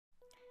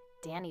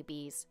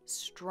DaniBee's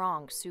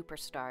Strong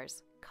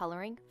Superstars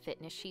Coloring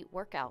Fitness Sheet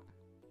Workout.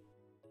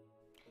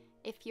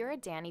 If you're a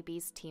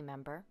DaniBee's team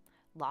member,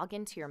 log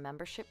into your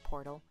membership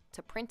portal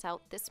to print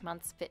out this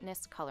month's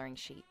fitness coloring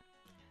sheet,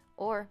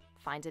 or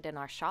find it in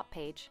our shop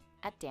page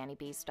at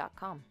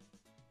DaniBee's.com.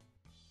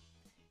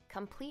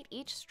 Complete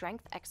each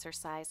strength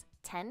exercise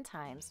 10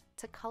 times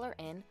to color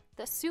in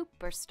the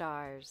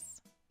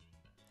superstars.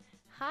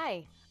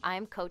 Hi,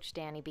 I'm Coach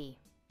DaniBee.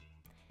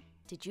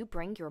 Did you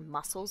bring your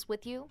muscles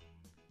with you?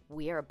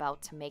 We are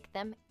about to make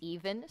them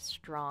even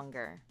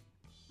stronger.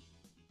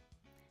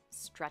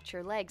 Stretch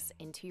your legs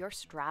into your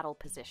straddle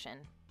position.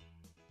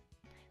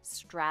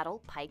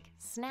 Straddle pike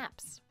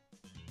snaps.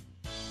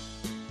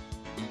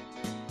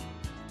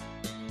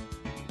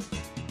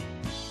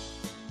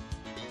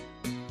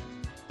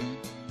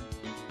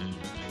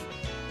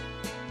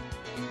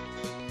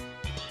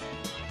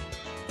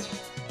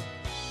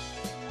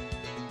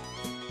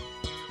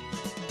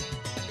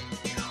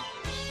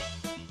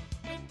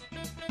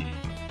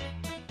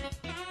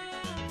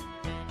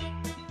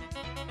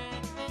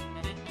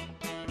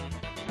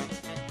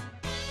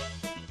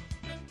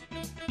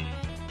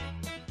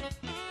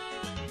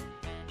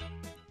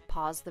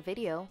 Pause the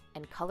video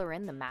and color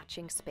in the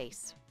matching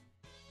space.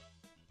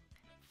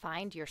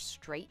 Find your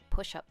straight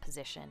push-up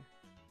position.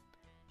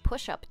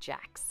 Push-up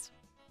jacks.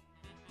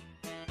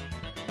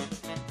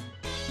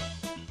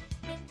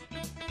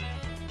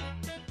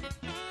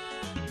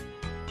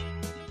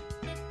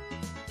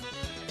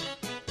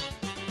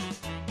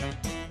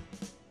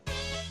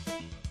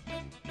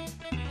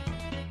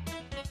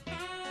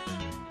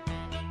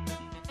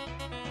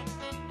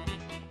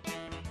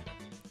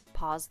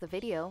 Pause the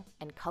video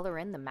and color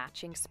in the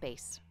matching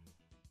space.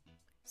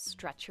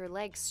 Stretch your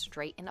legs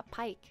straight in a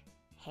pike,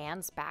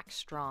 hands back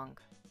strong.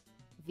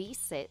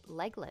 V-sit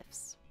leg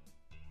lifts.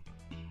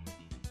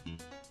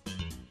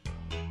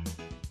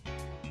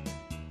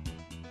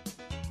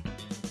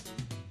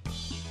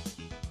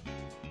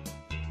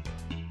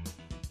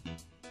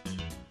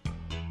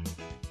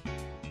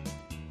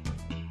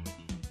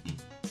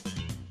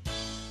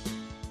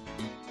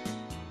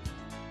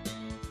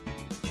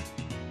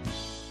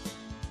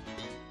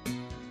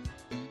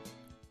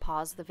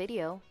 Pause the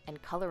video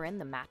and color in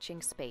the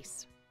matching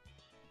space.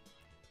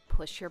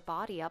 Push your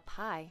body up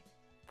high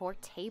for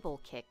table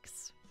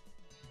kicks.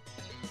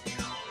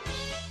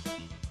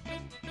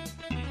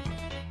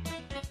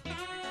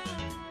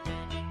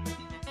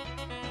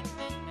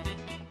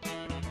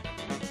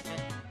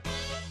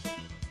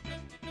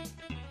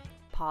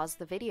 Pause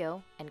the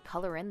video and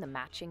color in the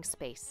matching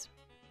space.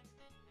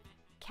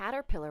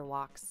 Caterpillar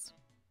walks.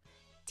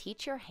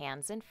 Teach your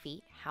hands and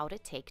feet how to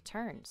take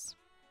turns.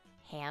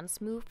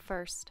 Hands move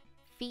first,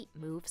 feet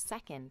move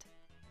second.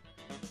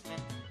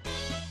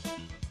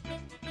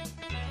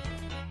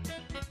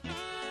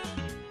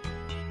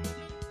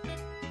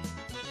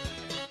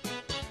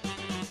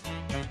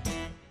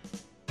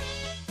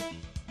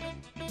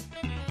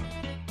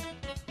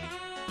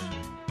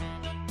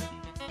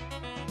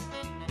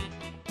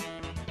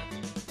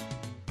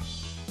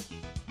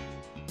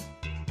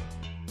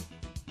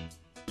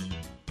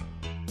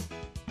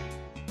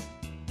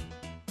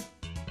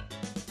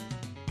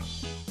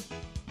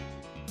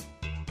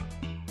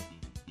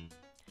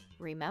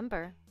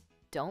 Remember,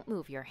 don't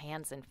move your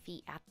hands and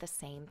feet at the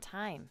same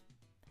time.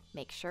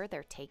 Make sure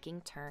they're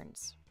taking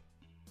turns.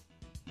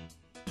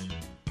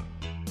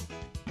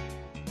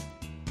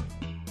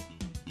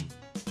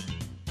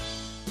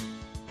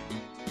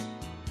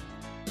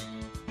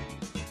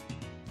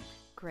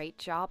 Great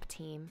job,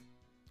 team.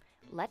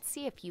 Let's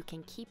see if you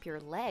can keep your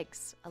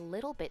legs a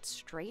little bit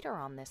straighter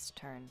on this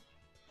turn.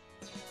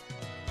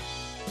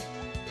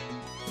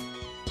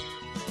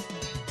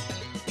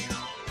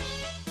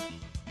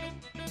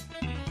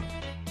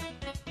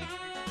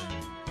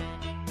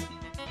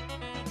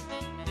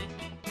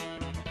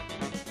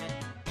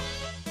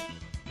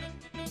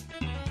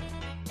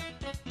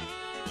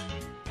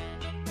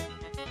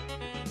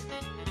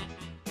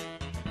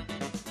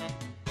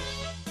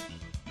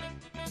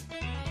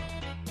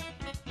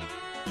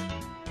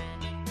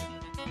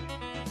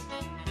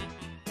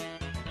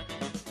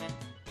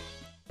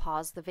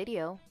 Pause the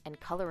video and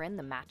color in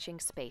the matching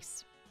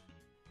space.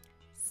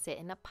 Sit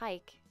in a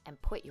pike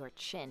and put your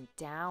chin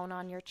down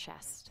on your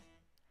chest.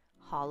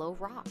 Hollow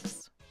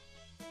rocks.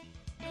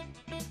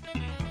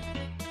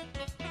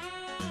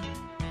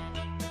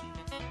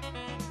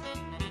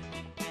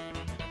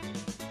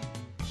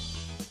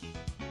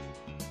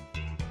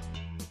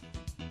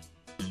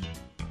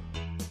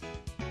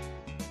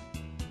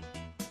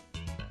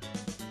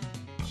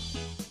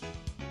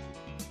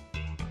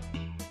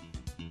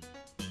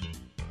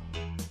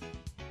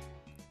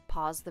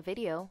 Pause the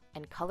video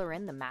and color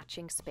in the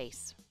matching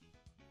space.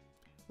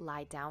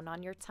 Lie down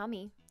on your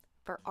tummy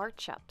for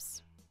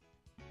arch-ups.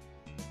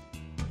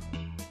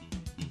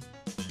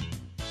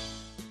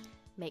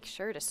 Make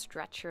sure to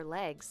stretch your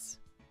legs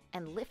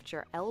and lift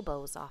your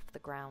elbows off the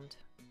ground.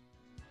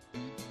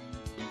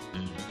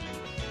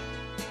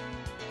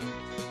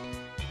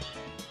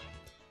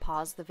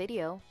 Pause the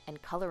video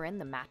and color in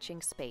the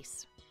matching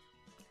space.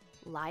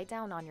 Lie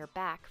down on your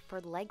back for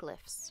leg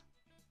lifts.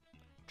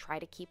 Try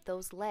to keep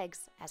those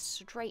legs as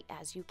straight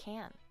as you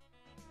can.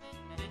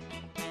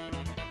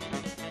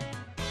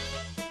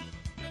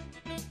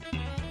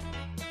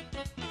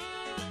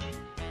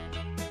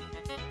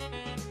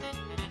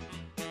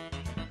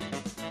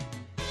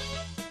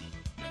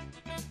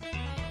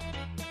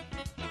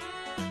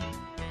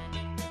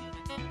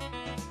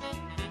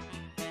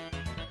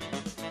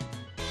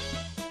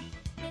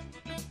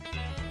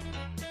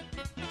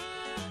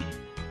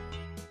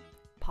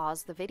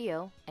 Pause the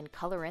video and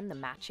color in the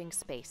matching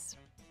space.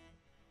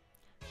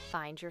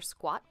 Find your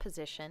squat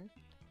position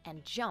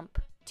and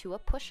jump to a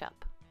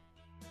push-up.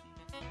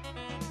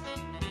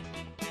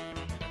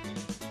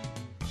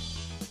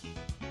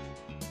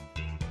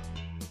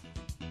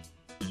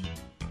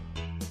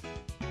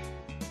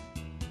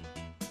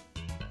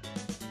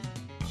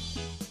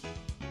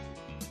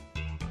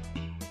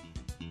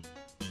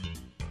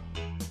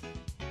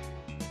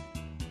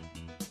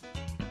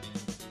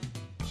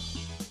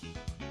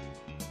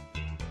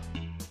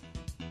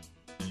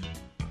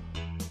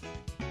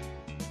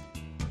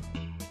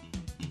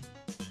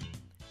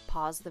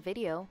 Pause the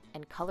video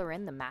and color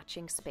in the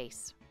matching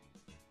space.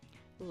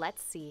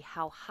 Let's see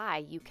how high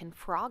you can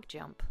frog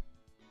jump.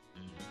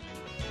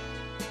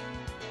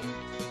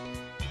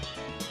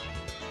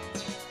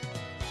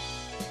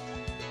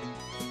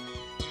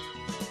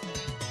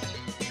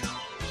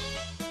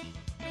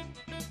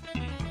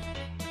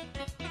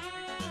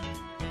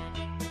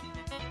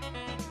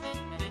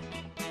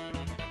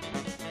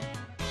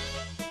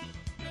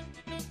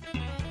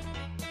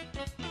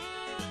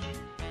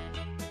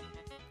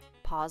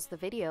 Pause the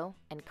video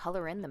and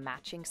color in the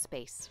matching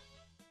space.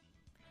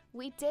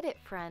 We did it,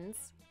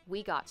 friends!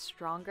 We got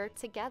stronger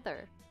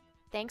together.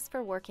 Thanks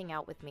for working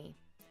out with me.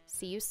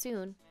 See you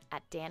soon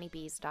at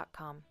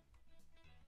DaniBee's.com.